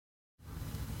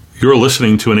You're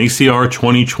listening to an ACR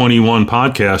 2021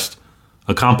 podcast,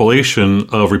 a compilation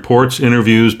of reports,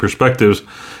 interviews, perspectives,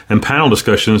 and panel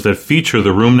discussions that feature the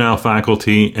RheumNow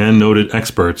faculty and noted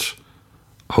experts.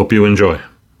 Hope you enjoy.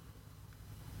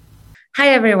 Hi,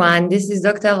 everyone. This is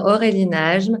Dr. Aurélie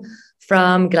Najm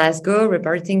from Glasgow,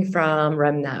 reporting from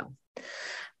RheumNow.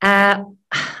 I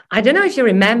don't know if you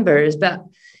remember, but a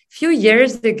few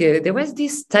years ago, there was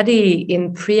this study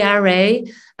in pre-RA,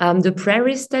 the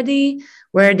PRAIRIE study,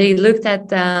 where they looked at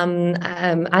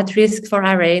risk for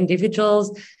RA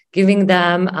individuals, giving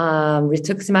them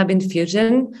rituximab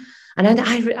infusion. And then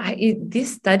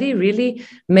this study really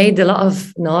made a lot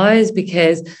of noise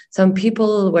because some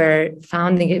people were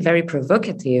finding it very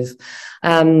provocative.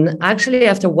 Actually,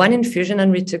 after one infusion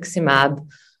on rituximab,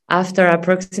 after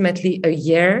approximately a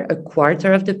year, a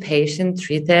quarter of the patients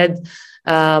treated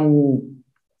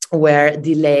were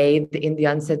delayed in the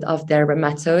onset of their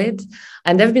rheumatoid.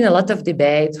 And there have been a lot of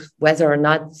debate whether or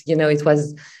not, it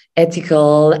was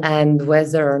ethical and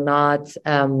whether or not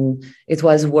it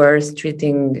was worth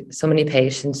treating so many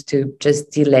patients to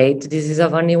just delay the disease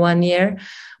of only 1 year.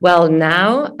 Well,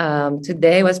 now,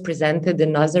 today was presented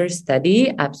another study,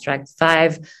 abstract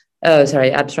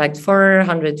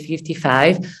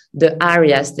 455, the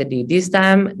ARIA study. This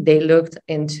time they looked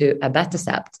into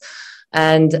abatacept.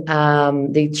 And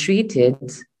they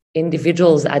treated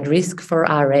individuals at risk for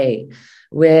RA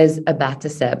with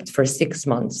abatacept for 6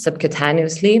 months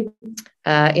subcutaneously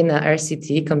in a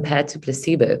RCT compared to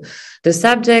placebo. The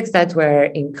subjects that were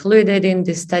included in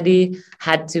this study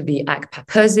had to be ACPA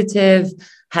positive,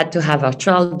 had to have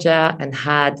arthralgia, and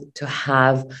had to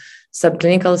have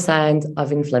subclinical signs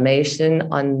of inflammation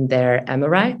on their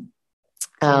MRI.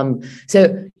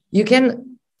 So you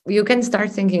can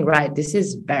start thinking, right, this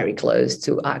is very close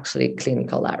to actually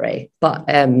clinical RA. But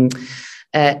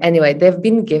anyway, they've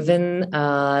been given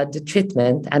the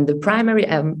treatment, and the primary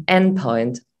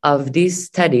endpoint of this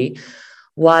study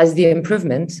was the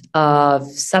improvement of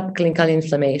subclinical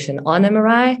inflammation on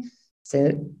MRI,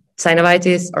 so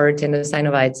synovitis or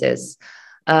tenosynovitis.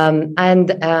 And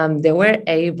they were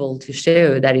able to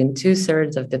show that in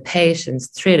 2/3 of the patients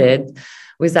treated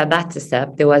with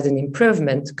abatacept, there was an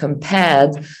improvement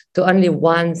compared to only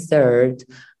 1/3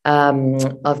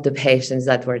 of the patients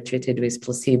that were treated with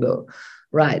placebo.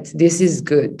 Right, this is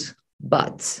good,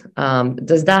 but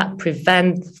does that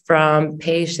prevent from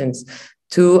patients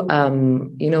to,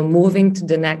 moving to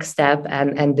the next step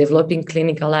and developing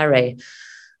clinical RA?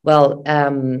 Well,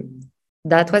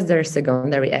 that was their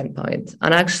secondary endpoint.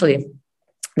 And actually,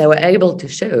 they were able to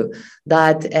show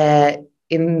that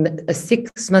in a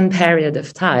 6-month period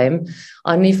of time,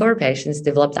 only 4 patients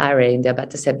developed RA in the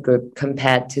abatacept group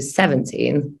compared to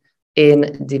 17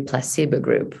 in the placebo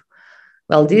group.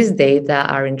 Well, these data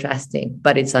are interesting,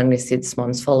 but it's only 6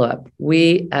 months follow-up.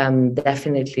 We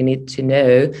definitely need to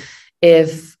know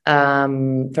if,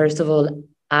 first of all,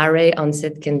 RA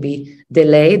onset can be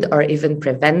delayed or even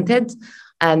prevented.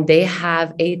 And they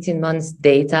have 18 months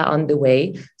data on the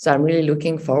way. So I'm really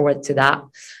looking forward to that.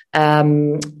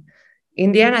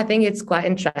 In the end, I think it's quite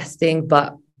interesting,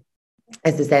 but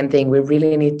it's the same thing. We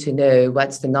really need to know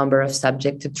what's the number of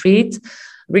subjects to treat.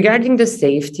 Regarding the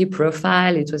safety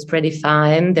profile, it was pretty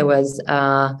fine. There was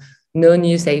no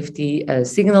new safety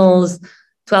signals,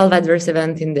 12 adverse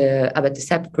events in the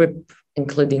abatacept group,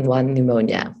 including 1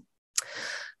 pneumonia.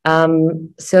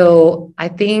 So I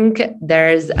think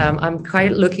I'm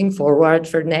quite looking forward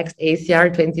for next ACR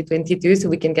 2022 so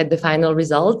we can get the final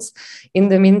results. In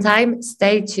the meantime,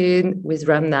 stay tuned with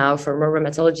RheumNow for more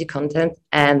rheumatology content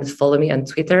and follow me on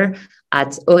Twitter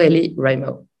at Aurélie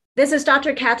Reumo. This is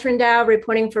Dr. Catherine Dow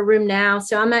reporting for RheumNow.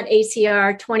 So I'm at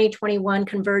ACR 2021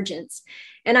 Convergence.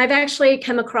 And I've actually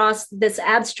come across this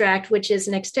abstract, which is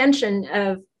an extension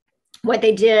of what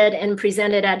they did and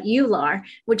presented at EULAR,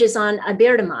 which is on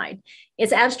iberdomide.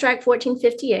 It's abstract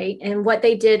 1458, and what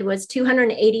they did was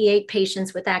 288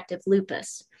 patients with active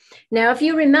lupus. Now, if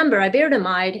you remember,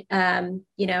 iberdomide,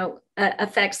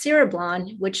 affects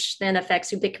cereblon, which then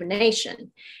affects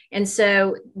ubiquination. And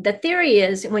so the theory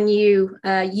is when you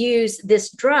use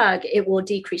this drug, it will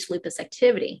decrease lupus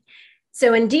activity.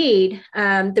 So indeed,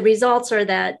 the results are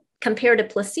that compared to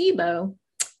placebo,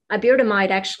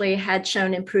 iberdomide actually had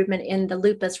shown improvement in the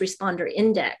lupus responder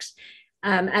index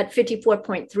at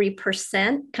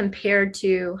 54.3% compared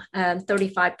to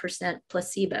 35%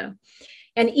 placebo.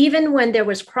 And even when there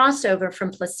was crossover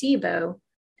from placebo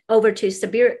over to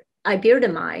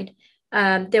iberdomide,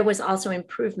 there was also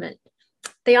improvement.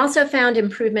 They also found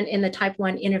improvement in the type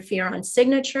 1 interferon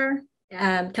signature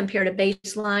compared to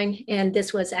baseline, and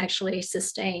this was actually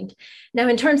sustained. Now,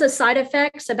 in terms of side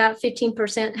effects, about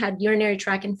 15% had urinary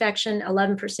tract infection,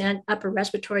 11% upper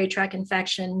respiratory tract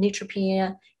infection,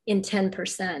 neutropenia in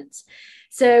 10%.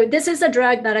 So this is a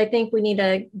drug that I think we need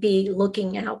to be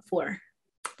looking out for.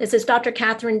 This is Dr.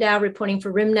 Catherine Dow reporting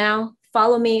for RheumNow.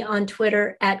 Follow me on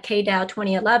Twitter at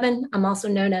KDow2011. I'm also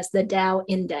known as the Dow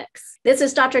Index. This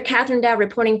is Dr. Catherine Dow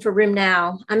reporting for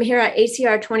RheumNow. I'm here at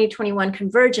ACR 2021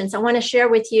 Convergence. I want to share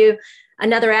with you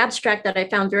another abstract that I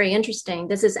found very interesting.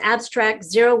 This is abstract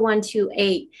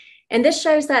 0128. And this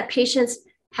shows that patients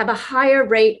have a higher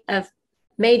rate of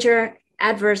major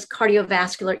adverse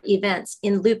cardiovascular events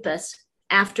in lupus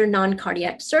after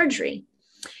non-cardiac surgery.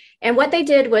 And what they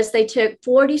did was they took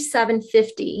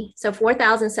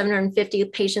 4,750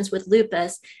 patients with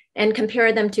lupus and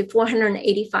compared them to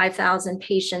 485,000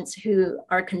 patients who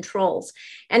are controls.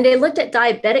 And they looked at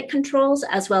diabetic controls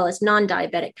as well as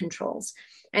non-diabetic controls.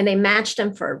 And they matched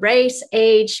them for race,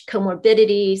 age,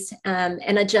 comorbidities,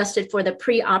 and adjusted for the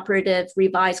preoperative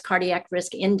revised cardiac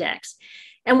risk index.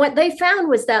 And what they found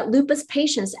was that lupus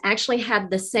patients actually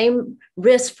had the same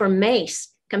risk for MACE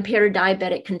compared to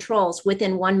diabetic controls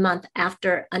within 1 month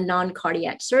after a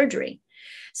non-cardiac surgery.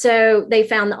 So they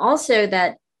found also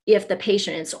that if the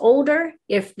patient is older,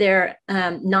 if they're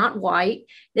not white,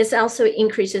 this also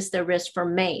increases the risk for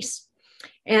MACE.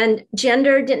 And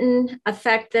gender didn't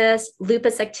affect this,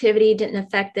 lupus activity didn't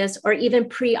affect this, or even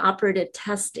preoperative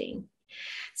testing.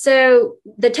 So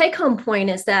the take-home point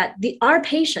is that our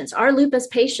lupus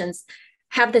patients,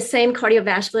 have the same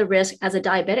cardiovascular risk as a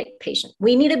diabetic patient.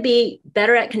 We need to be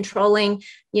better at controlling,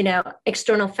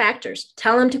 external factors.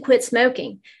 Tell them to quit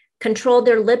smoking, control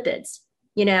their lipids,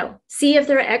 see if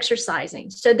they're exercising.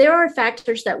 So there are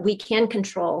factors that we can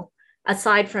control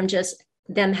aside from just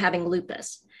them having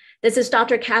lupus. This is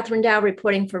Dr. Catherine Dow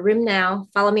reporting for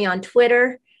RheumNow. Follow me on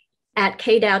Twitter at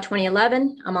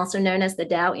KDow2011. I'm also known as the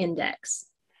Dow Index.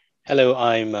 Hello,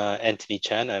 I'm Anthony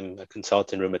Chan. I'm a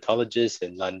consultant rheumatologist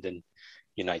in London,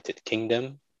 United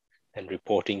Kingdom, and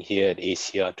reporting here at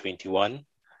ACR 21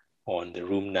 on the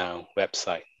RheumNow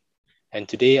website. And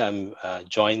today I'm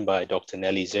joined by Dr.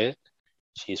 Nelly Zayed.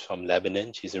 She's from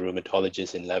Lebanon. She's a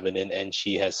rheumatologist in Lebanon, and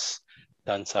she has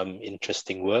done some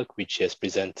interesting work, which she has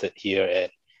presented here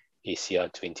at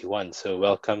ACR 21. So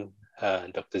welcome,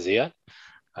 Dr. Zayed.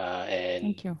 And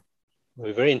thank you.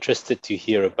 We're very interested to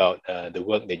hear about the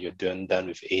work that you're done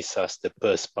with ASAS, the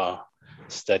PERSPA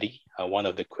study. One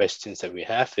of the questions that we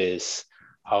have is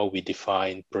how we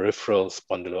define peripheral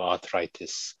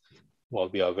spondyloarthritis. While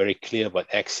we are very clear about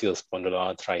axial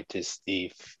spondyloarthritis,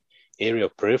 the area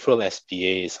of peripheral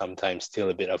SPA is sometimes still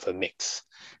a bit of a mix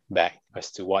bag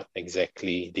as to what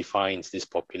exactly defines this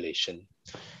population.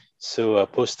 So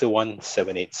poster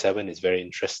 1787 is very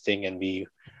interesting, and we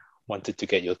wanted to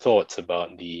get your thoughts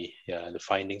about the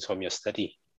findings from your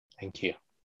study. Thank you.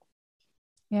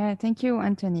 Yeah, thank you,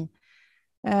 Anthony.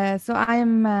 So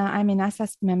I'm an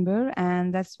ASAS member,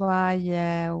 and that's why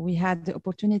we had the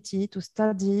opportunity to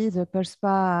study the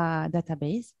PERSPA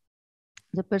database.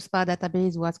 The PERSPA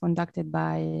database was conducted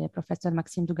by Professor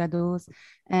Maxime Dougados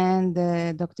and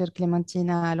Dr.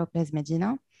 Clementina Lopez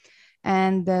Medina.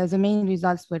 And the main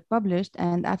results were published.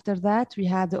 And after that, we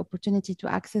had the opportunity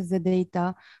to access the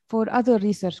data for other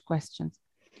research questions.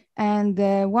 And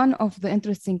one of the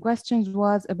interesting questions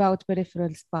was about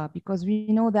peripheral SPA, because we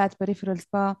know that peripheral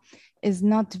SPA is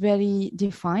not very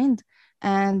defined,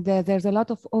 and there's a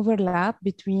lot of overlap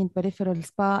between peripheral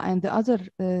SPA and the other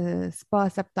SPA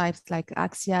subtypes like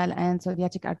axial and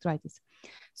psoriatic arthritis.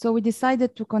 So we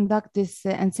decided to conduct this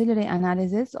ancillary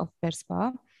analysis of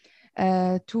PERSPA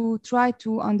to try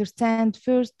to understand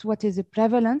first what is the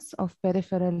prevalence of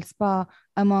peripheral SPA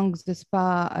amongst the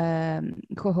SPA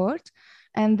cohort,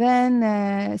 and then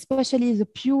especially the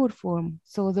pure form,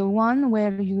 so the one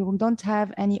where you don't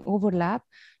have any overlap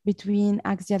between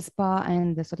axial SPA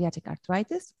and the psoriatic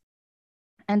arthritis.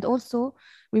 And also,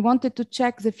 we wanted to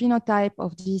check the phenotype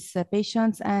of these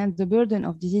patients and the burden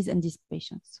of disease in these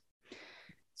patients.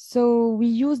 So we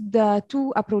used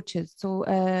two approaches. So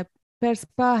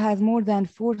PERSPA has more than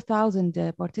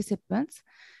 4,000 participants.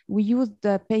 We used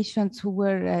the patients who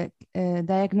were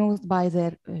diagnosed by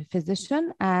their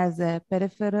physician as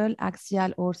peripheral,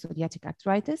 axial, or psoriatic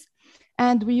arthritis.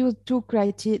 And we used two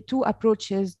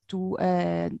approaches to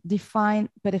define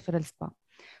peripheral SPA.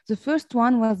 The first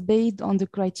one was based on the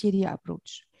criteria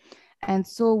approach. And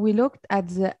so we looked at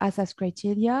the ASAS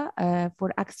criteria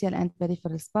for axial and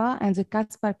peripheral SPA and the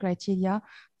CASPAR criteria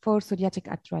for psoriatic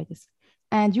arthritis.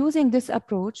 And using this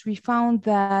approach, we found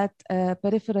that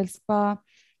peripheral SPA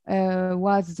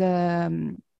was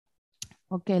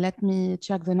Okay, let me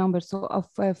check the number. So of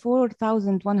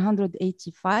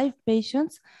 4,185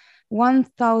 patients,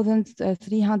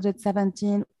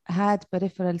 1,317 had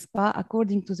peripheral SPA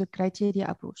according to the criteria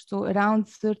approach, so around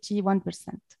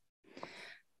 31%.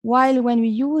 While when we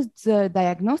used the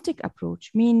diagnostic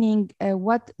approach, meaning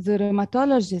what the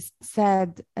rheumatologist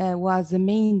said was the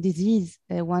main disease,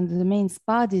 the main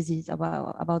SPA disease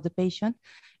about the patient,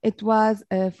 it was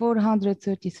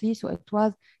 433, so it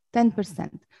was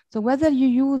 10%. So whether you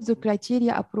use the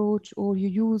criteria approach or you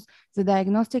use the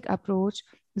diagnostic approach,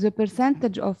 the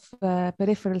percentage of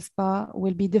peripheral SPA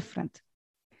will be different.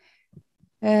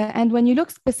 And when you look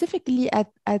specifically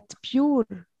at pure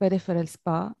peripheral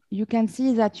SPA, you can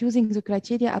see that using the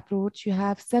criteria approach, you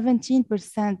have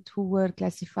 17% who were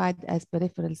classified as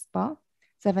peripheral SPA,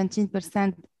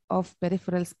 17% of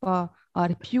peripheral SPA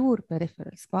are pure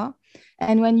peripheral SPA.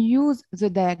 And when you use the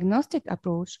diagnostic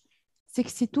approach,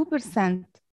 62%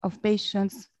 of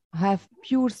patients have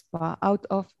pure SPA out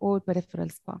of all peripheral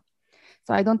SPA.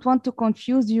 So I don't want to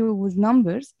confuse you with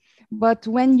numbers, but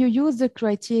when you use the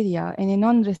criteria in a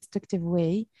non-restrictive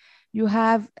way, you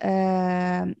have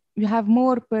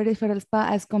more peripheral SPA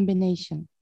as combination.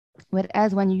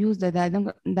 Whereas when you use the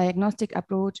diagnostic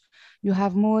approach, you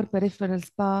have more peripheral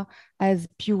SPA as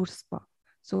pure SPA.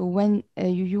 So when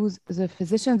you use the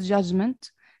physician's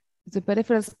judgment, the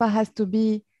peripheral SPA has to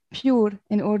be pure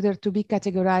in order to be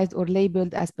categorized or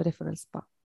labeled as peripheral SPA.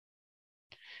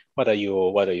 What are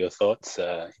your thoughts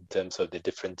in terms of the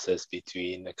differences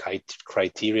between a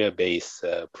criteria-based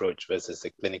approach versus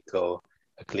a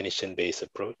clinician-based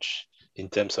approach in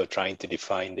terms of trying to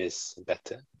define this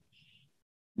better?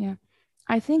 Yeah,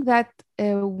 I think that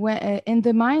in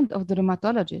the mind of the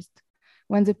rheumatologist,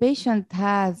 when the patient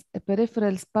has a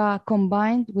peripheral SPA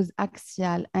combined with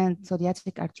axial and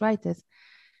psoriatic arthritis,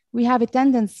 we have a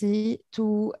tendency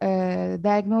to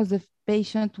diagnose the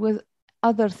patient with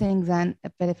other things than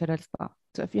a peripheral SPA.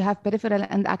 So if you have peripheral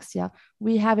and axial,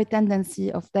 we have a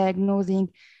tendency of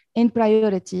diagnosing in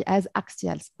priority as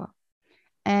axial SPA.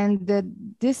 And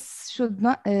this should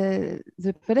not,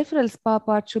 the peripheral SPA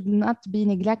part should not be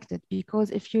neglected,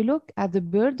 because if you look at the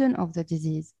burden of the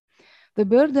disease, the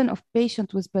burden of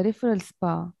patient with peripheral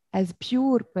SPA as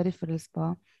pure peripheral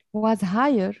SPA was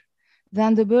higher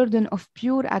than the burden of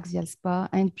pure axial SPA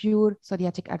and pure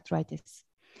psoriatic arthritis.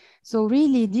 So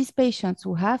really, these patients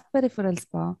who have peripheral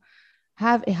SPA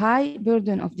have a high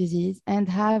burden of disease and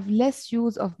have less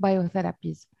use of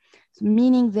biotherapies,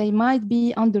 meaning they might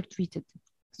be undertreated.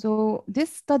 So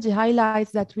this study highlights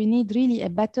that we need really a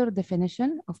better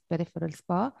definition of peripheral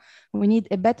SPA. We need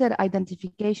a better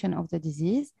identification of the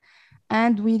disease.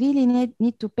 And we really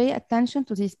need to pay attention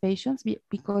to these patients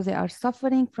because they are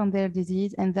suffering from their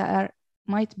disease and they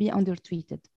might be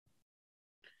undertreated.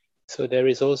 So there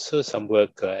is also some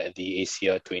work at the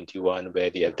ACR 21 where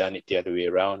they have done it the other way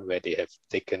around, where they have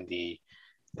taken the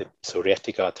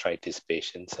psoriatic arthritis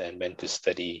patients and went to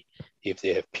study if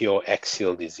they have pure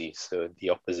axial disease, so the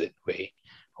opposite way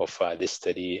of this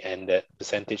study, and that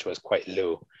percentage was quite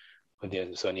low. It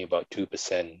was only about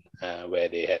 2% where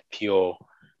they had pure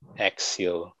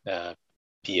axial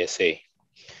PSA.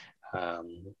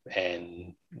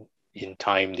 And in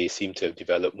time, they seem to have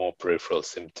developed more peripheral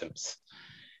symptoms.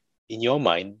 In your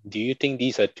mind, do you think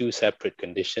these are two separate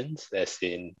conditions, as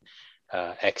in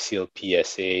axial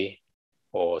PSA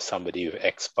or somebody with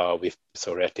XPA with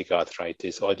psoriatic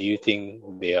arthritis, or do you think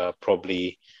they are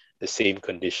probably the same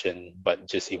condition but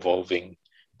just evolving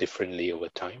differently over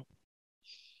time?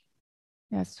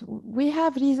 Yes, we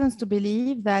have reasons to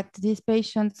believe that these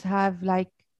patients are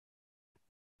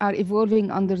evolving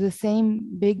under the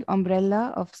same big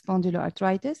umbrella of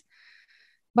spondyloarthritis.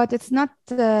 But it's not,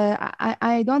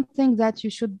 I don't think that you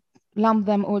should lump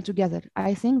them all together.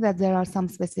 I think that there are some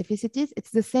specificities.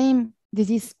 It's the same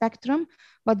disease spectrum,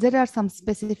 but there are some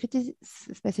specificities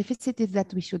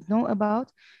that we should know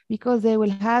about, because they will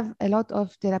have a lot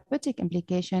of therapeutic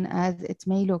implication as it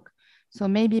may look. So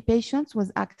maybe patients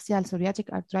with axial psoriatic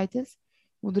arthritis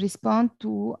would respond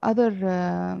to other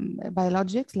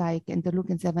biologics like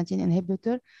interleukin-17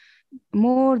 inhibitor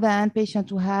more than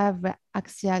patients who have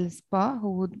axial SPA,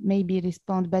 who would maybe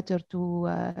respond better to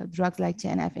drugs like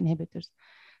TNF inhibitors.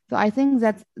 So I think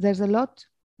that there's a lot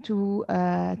to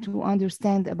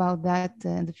understand about that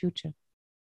in the future.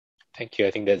 Thank you.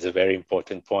 I think that's a very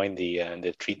important point.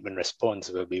 The treatment response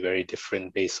will be very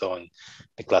different based on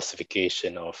the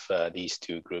classification of these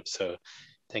two groups. So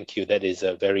thank you. That is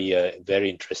a very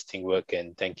interesting work,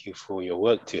 and thank you for your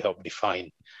work to help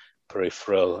define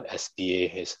peripheral SPA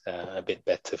is a bit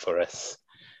better for us.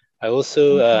 I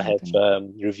also have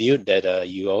reviewed that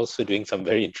you're also doing some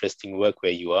very interesting work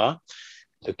where you are.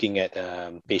 looking at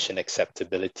patient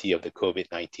acceptability of the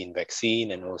COVID-19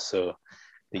 vaccine and also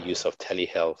the use of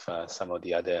telehealth, some of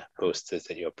the other posters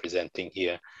that you're presenting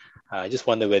here. I just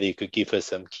wonder whether you could give us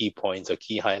some key points or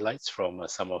key highlights from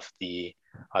some of the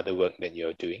other work that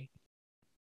you're doing.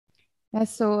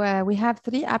 Yes, so we have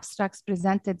 3 abstracts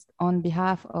presented on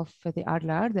behalf of the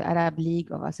ARLAR, the Arab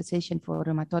League of Association for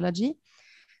Rheumatology.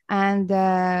 And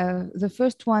the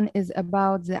first one is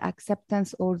about the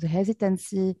acceptance or the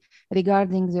hesitancy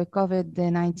regarding the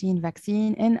COVID-19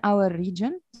 vaccine in our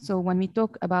region. So when we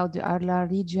talk about the ARLAR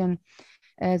region,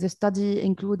 the study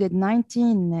included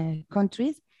 19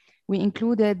 countries. We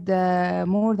included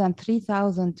more than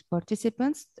 3,000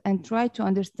 participants and tried to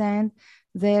understand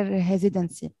their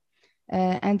hesitancy.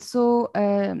 And so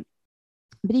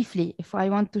briefly, if I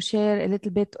want to share a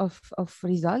little bit of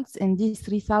results, in these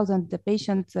 3,000, the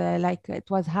patients, like it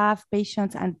was half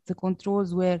patients and the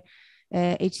controls were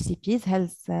HCPs,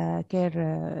 health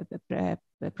care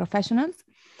professionals.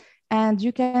 And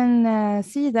you can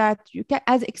see that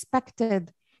as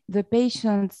expected, the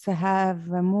patients have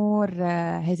more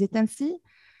hesitancy.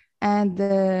 And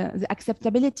the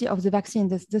acceptability of the vaccine,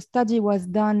 the study was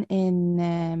done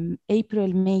in April,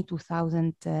 May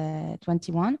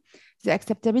 2021. The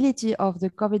acceptability of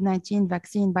the COVID-19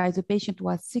 vaccine by the patient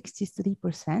was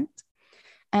 63%.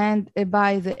 And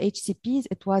by the HCPs,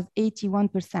 it was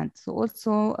 81%. So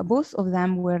also both of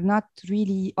them were not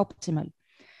really optimal.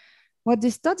 What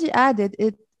the study added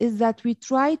is that we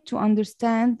tried to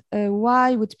understand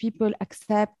why would people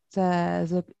accept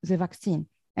the vaccine.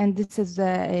 And this is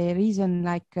a reason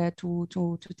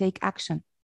to take action.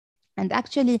 And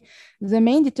actually, the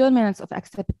main determinants of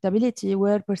acceptability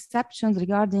were perceptions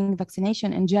regarding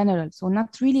vaccination in general. So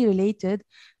not really related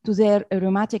to their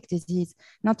rheumatic disease,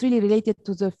 not really related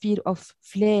to the fear of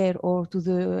flare or to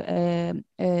the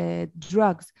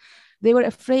drugs. They were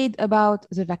afraid about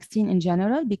the vaccine in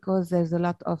general because there's a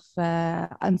lot of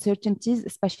uncertainties,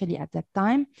 especially at that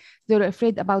time. They were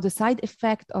afraid about the side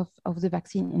effect of the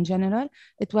vaccine in general.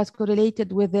 It was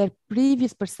correlated with their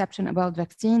previous perception about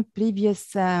vaccine,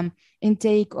 previous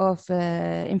intake of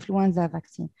influenza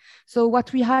vaccine. So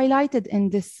what we highlighted in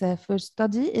this first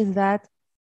study is that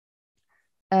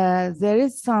there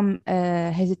is some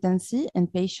hesitancy in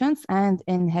patients and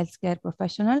in healthcare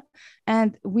professionals,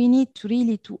 and we need to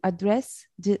really address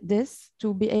this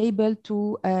to be able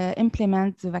to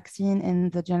implement the vaccine in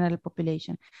the general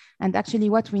population. And actually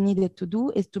what we needed to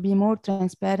do is to be more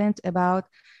transparent about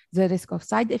the risk of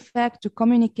side effect, to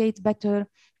communicate better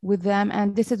with them.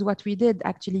 And this is what we did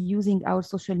actually using our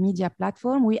social media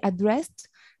platform. We addressed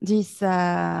these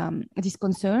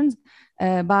concerns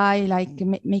by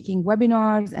making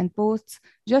webinars and posts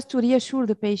just to reassure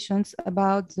the patients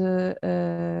about the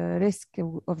risk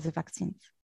of the vaccines.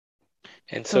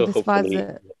 And so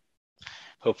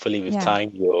hopefully with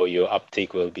time, your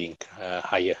uptake will be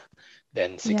higher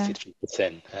than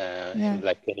 63%.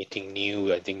 Like anything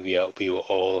new, I think we were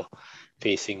all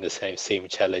facing the same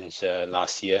challenge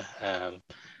last year.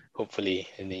 Hopefully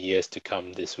in the years to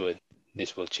come, this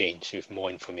will change with more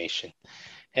information.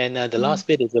 And the last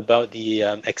bit is about the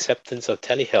acceptance of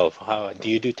telehealth. How do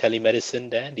you do telemedicine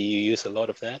there? Do you use a lot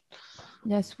of that?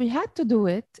 Yes, we had to do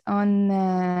it on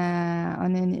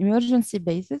an emergency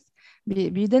basis.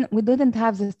 We didn't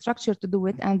have the structure to do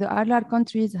it, and the ARLAR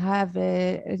countries have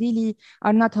really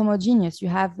are not homogeneous. You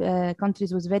have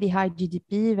countries with very high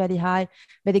GDP,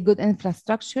 very good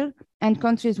infrastructure, and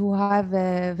countries who have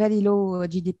very low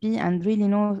GDP and really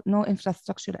no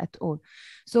infrastructure at all.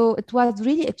 So it was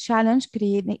really a challenge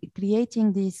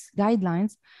creating these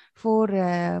guidelines for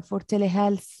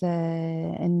telehealth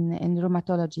in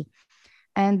rheumatology.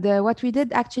 And what we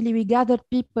did, actually, we gathered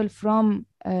people from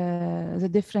the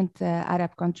different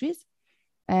Arab countries.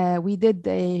 We did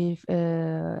 3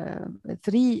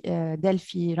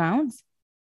 Delphi rounds.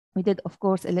 We did, of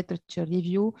course, a literature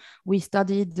review. We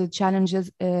studied the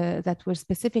challenges that were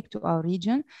specific to our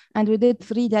region. And we did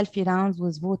 3 Delphi rounds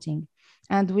with voting.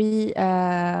 And we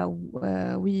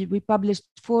published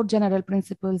 4 general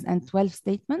principles and 12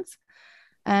 statements.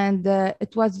 And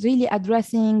it was really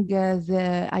addressing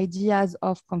the ideas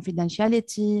of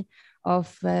confidentiality,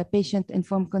 of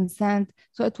patient-informed consent.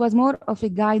 So it was more of a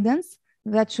guidance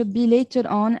that should be later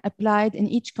on applied in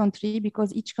each country,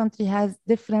 because each country has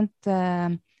different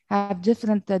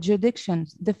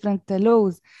jurisdictions, different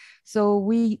laws. So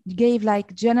we gave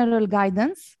general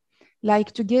guidance,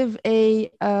 to give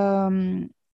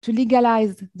to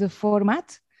legalize the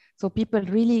format, so people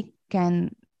really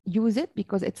can use it,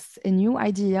 because it's a new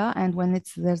idea, and when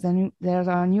there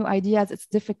are new ideas, it's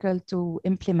difficult to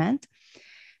implement.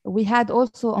 We had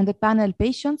also on the panel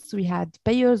patients, we had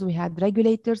payers, we had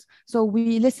regulators. So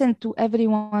we listened to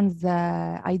everyone's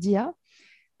idea.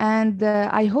 And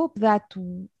I hope that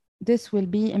this will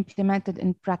be implemented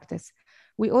in practice.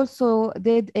 We also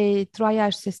did a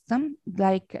triage system,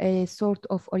 like a sort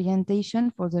of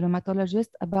orientation for the rheumatologist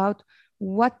about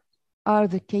what are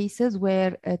the cases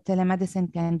where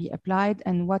telemedicine can be applied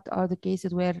and what are the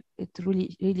cases where it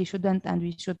really shouldn't, and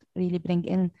we should really bring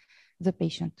in the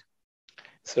patient.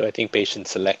 So I think patient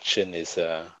selection is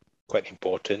quite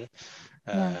important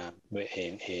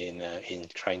in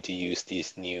trying to use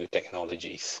these new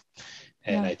technologies.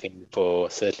 And I think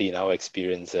certainly in our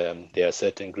experience, there are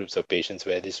certain groups of patients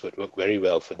where this would work very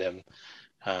well for them.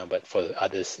 But for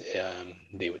others,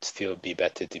 they would still be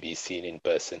better to be seen in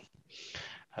person.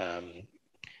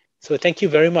 So thank you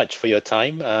very much for your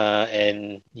time.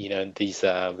 And, these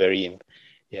are very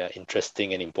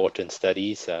interesting and important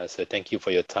studies. So thank you for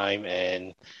your time.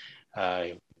 And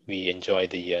we enjoy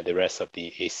the rest of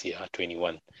the ACR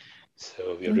 21.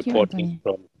 So we're reporting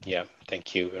from,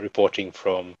 thank you. We're reporting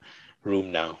from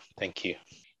RheumNow. Thank you.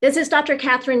 This is Dr.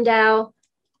 Catherine Dow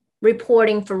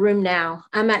reporting for RheumNow.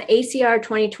 I'm at ACR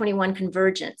 2021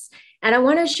 Convergence, and I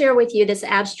want to share with you this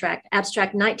abstract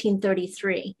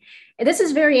 1933. And this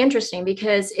is very interesting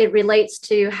because it relates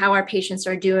to how our patients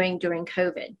are doing during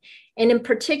COVID, and in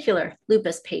particular,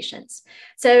 lupus patients.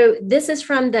 So this is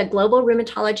from the Global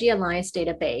Rheumatology Alliance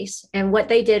database, and what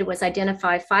they did was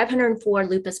identify 504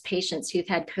 lupus patients who've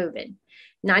had COVID.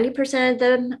 90% of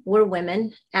them were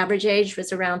women. Average age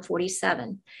was around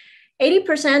 47.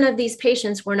 80% of these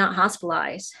patients were not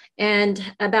hospitalized, and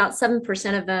about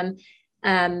 7% of them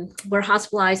were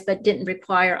hospitalized but didn't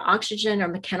require oxygen or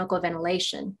mechanical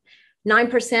ventilation.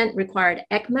 9% required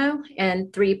ECMO,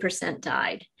 and 3%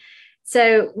 died.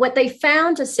 So what they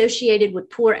found associated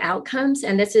with poor outcomes,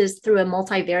 and this is through a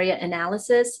multivariate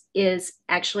analysis, is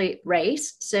actually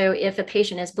race. So if a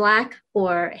patient is Black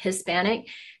or Hispanic,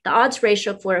 the odds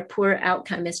ratio for a poor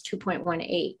outcome is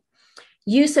 2.18.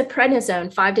 Use of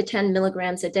prednisone 5 to 10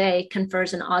 milligrams a day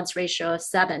confers an odds ratio of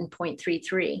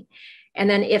 7.33. And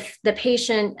then if the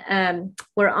patient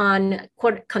were on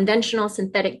conventional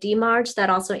synthetic DMARDs, that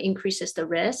also increases the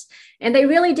risk. And they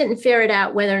really didn't ferret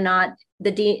out whether or not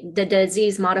the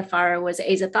disease modifier was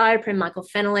azathioprine,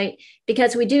 mycophenolate,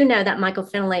 because we do know that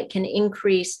mycophenolate can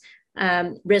increase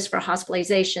risk for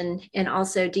hospitalization and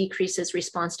also decreases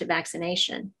response to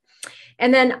vaccination.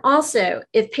 And then also,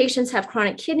 if patients have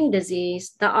chronic kidney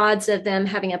disease, the odds of them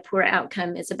having a poor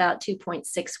outcome is about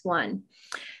 2.61.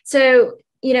 So,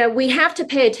 we have to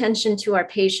pay attention to our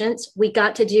patients. We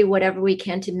got to do whatever we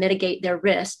can to mitigate their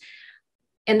risk.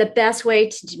 And the best way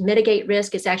to mitigate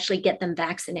risk is actually get them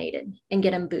vaccinated and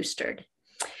get them boosted.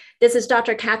 This is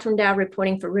Dr. Catherine Dow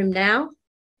reporting for RheumNow.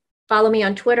 Follow me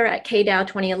on Twitter at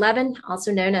KDow2011,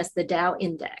 also known as the Dow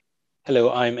Index.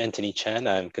 Hello, I'm Anthony Chan.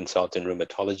 I'm consultant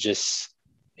rheumatologist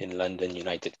in London,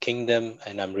 United Kingdom,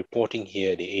 and I'm reporting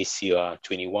here the ACR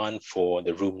 21 for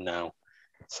the RheumNow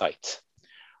site.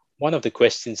 One of the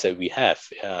questions that we have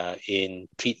in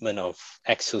treatment of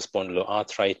axial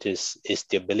spondyloarthritis is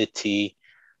the ability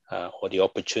or the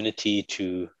opportunity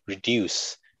to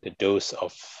reduce the dose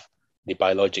of the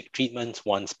biologic treatments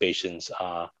once patients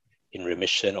are in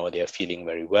remission or they are feeling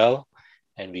very well.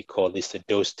 And we call this the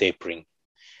dose tapering.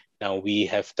 Now, we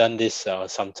have done this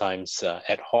sometimes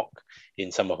ad hoc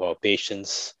in some of our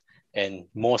patients, and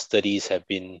more studies have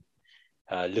been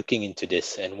looking into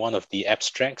this. And one of the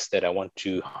abstracts that I want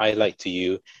to highlight to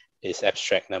you is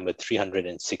abstract number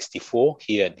 364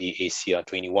 here at the ACR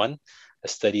 21, a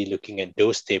study looking at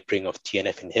dose tapering of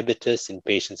TNF inhibitors in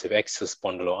patients with axial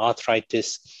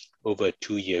spondyloarthritis over a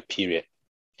 2-year period.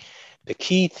 The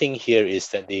key thing here is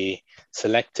that they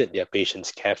selected their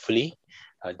patients carefully,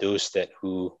 those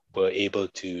who were able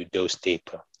to dose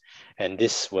taper. And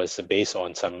this was based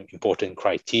on some important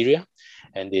criteria.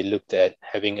 And they looked at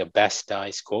having a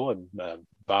BASDAI score,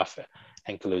 BAF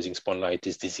ankylosing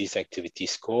spondylitis disease activity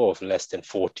score of less than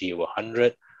 40 over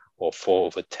 100 or 4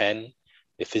 over 10.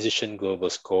 The physician global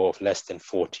score of less than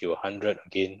 40 or 100,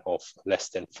 again, of less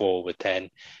than 4 over 10.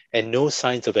 And no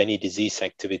signs of any disease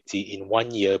activity in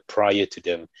 1 year prior to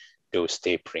them dose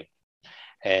tapering.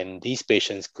 And these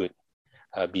patients could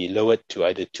be lowered to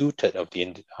either 2/3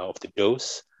 of the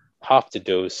dose, half the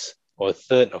dose, or a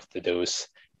third of the dose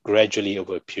gradually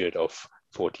over a period of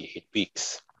 48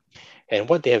 weeks. And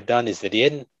what they have done is that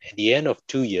at the end of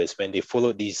 2 years, when they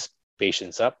followed these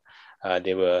patients up,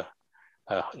 there were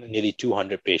nearly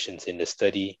 200 patients in the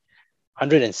study.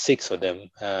 106 of them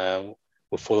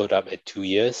were followed up at 2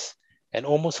 years. And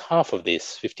almost half of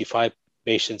this, 55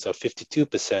 patients, or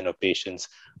 52% of patients,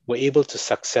 were able to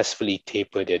successfully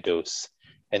taper their dose.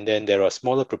 And then there are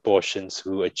smaller proportions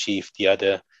who achieve the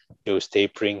other dose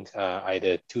tapering,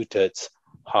 either 2/3,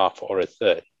 half, or a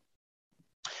third.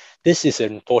 This is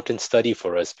an important study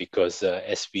for us because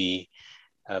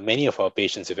many of our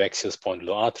patients with axial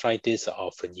spondyloarthritis are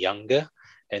often younger,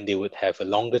 and they would have a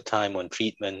longer time on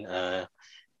treatment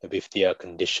with their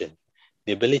condition.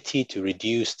 The ability to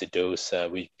reduce the dose,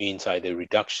 which means either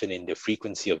reduction in the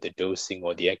frequency of the dosing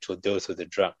or the actual dose of the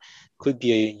drug, could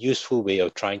be a useful way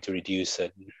of trying to reduce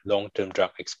long-term drug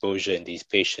exposure in these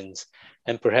patients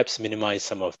and perhaps minimize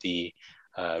some of the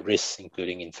risks,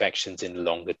 including infections in the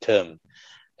longer term.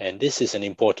 And this is an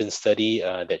important study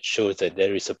that shows that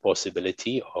there is a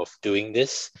possibility of doing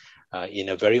this in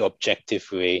a very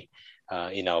objective way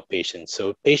in our patients.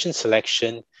 So patient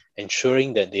selection,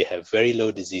 ensuring that they have very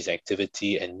low disease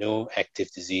activity and no active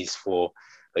disease for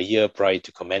a year prior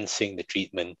to commencing the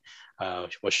treatment,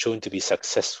 was shown to be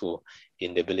successful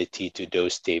in the ability to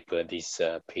dose taper these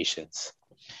patients.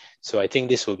 So I think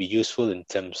this will be useful in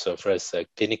terms of us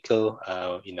clinical,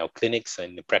 in our clinics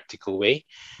in a practical way.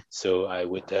 So I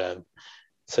would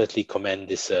certainly commend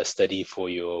this study for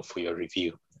your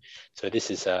review. So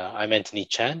this is, I'm Anthony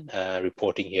Chan,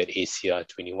 reporting here at ACR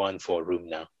 21 for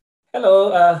RheumNow.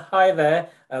 Hello, hi there.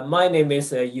 My name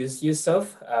is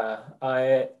Yusuf.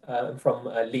 I am from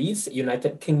Leeds,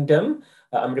 United Kingdom.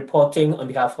 I'm reporting on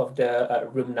behalf of the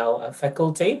RheumNow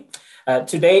faculty.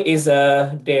 Today is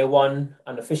day one,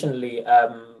 unofficially,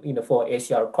 for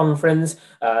ACR conference.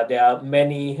 There are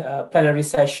many plenary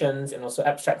sessions and also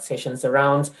abstract sessions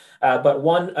around. But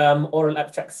one oral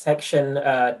abstract section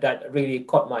that really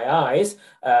caught my eyes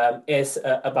is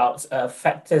about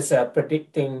factors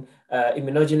predicting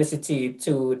immunogenicity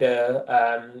to the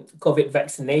COVID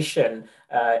vaccination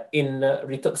in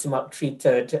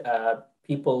rituximab-treated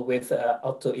people with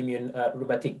autoimmune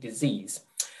rheumatic disease.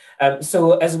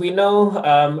 So as we know,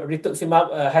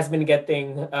 rituximab has been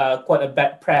getting quite a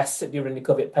bad press during the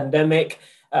COVID pandemic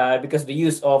because the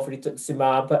use of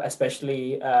rituximab,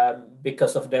 especially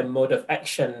because of their mode of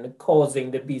action causing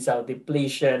the B-cell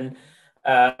depletion,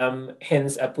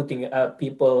 hence putting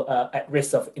people at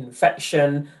risk of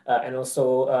infection, and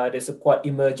also there's a quite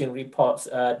emerging reports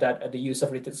that the use of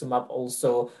rituximab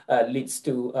also leads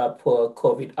to poor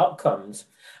COVID outcomes.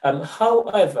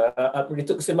 However,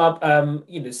 rituximab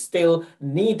is still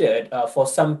needed for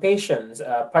some patients,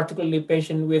 particularly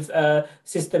patients with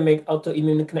systemic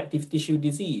autoimmune connective tissue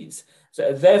disease.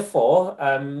 So therefore,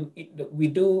 we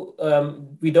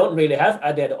don't really have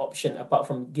other option apart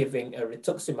from giving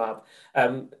rituximab.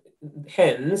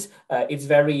 Hence, it's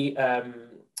very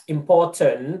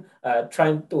important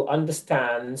trying to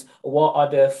understand what are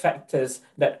the factors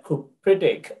that could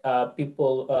predict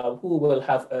people who will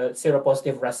have a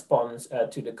seropositive response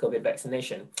to the COVID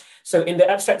vaccination. So in the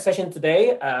abstract session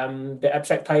today, the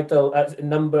abstract title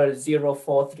number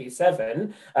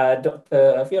 0437,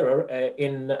 Dr. Führer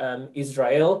in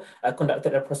Israel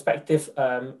conducted a prospective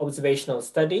observational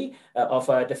study of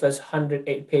the first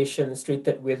 108 patients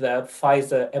treated with a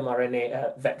Pfizer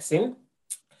mRNA vaccine.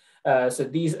 So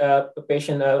these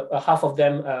patients, half of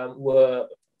them were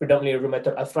predominantly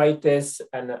rheumatoid arthritis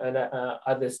and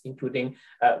others including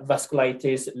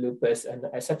vasculitis, lupus, and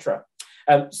etc.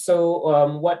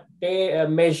 So what they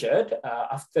measured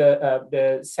after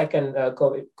the second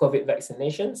COVID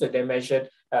vaccination, so they measured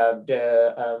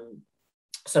the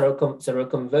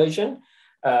seroconversion,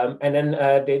 and then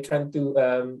they tried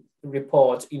to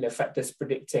report factors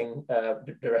predicting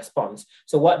the response.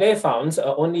 So what they found,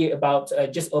 only about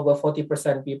just over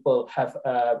 40% people have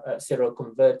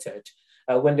seroconverted.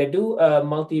 When they do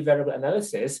multivariable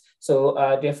analysis, so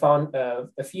they found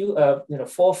a few,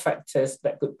 4 factors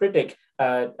that could predict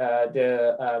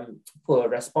the poor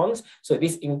response. So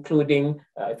this including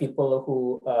people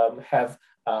who have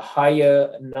a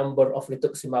higher number of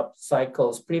rituximab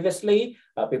cycles previously,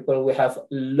 people who have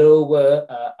lower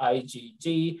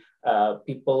IgG,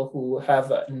 people who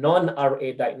have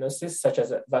non-RA diagnosis such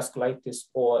as vasculitis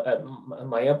or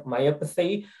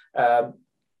myopathy,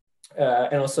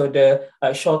 and also the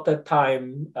shorter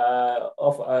time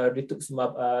of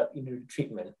rituximab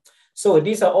treatment. So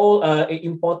these are all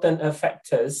important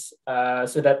factors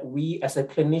so that we as a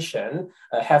clinician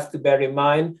have to bear in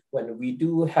mind when we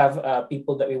do have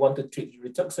people that we want to treat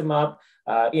rituximab.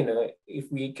 If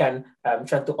we can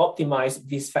try to optimize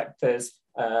these factors,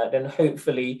 then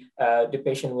hopefully the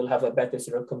patient will have a better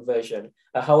seroconversion.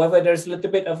 However, there's a little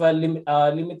bit of a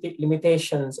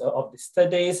limitations of the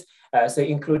studies. So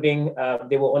including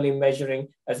they were only measuring,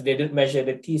 as they didn't measure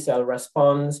the T-cell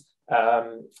response,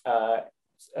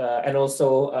 and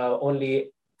also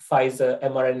only Pfizer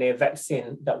mRNA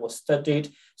vaccine that was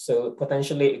studied. So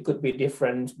potentially it could be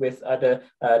different with other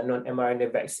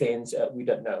non-mRNA vaccines. We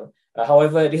don't know.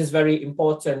 However, this is very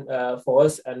important for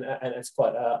us, and it's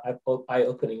quite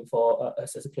eye-opening for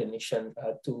us as a clinician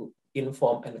to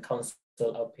inform and counsel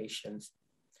our patients.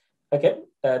 Okay,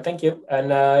 thank you.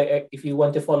 And if you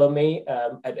want to follow me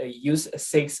at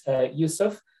Use6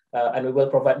 Yusuf, and we will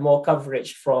provide more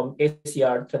coverage from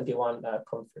ACR 21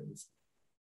 conference.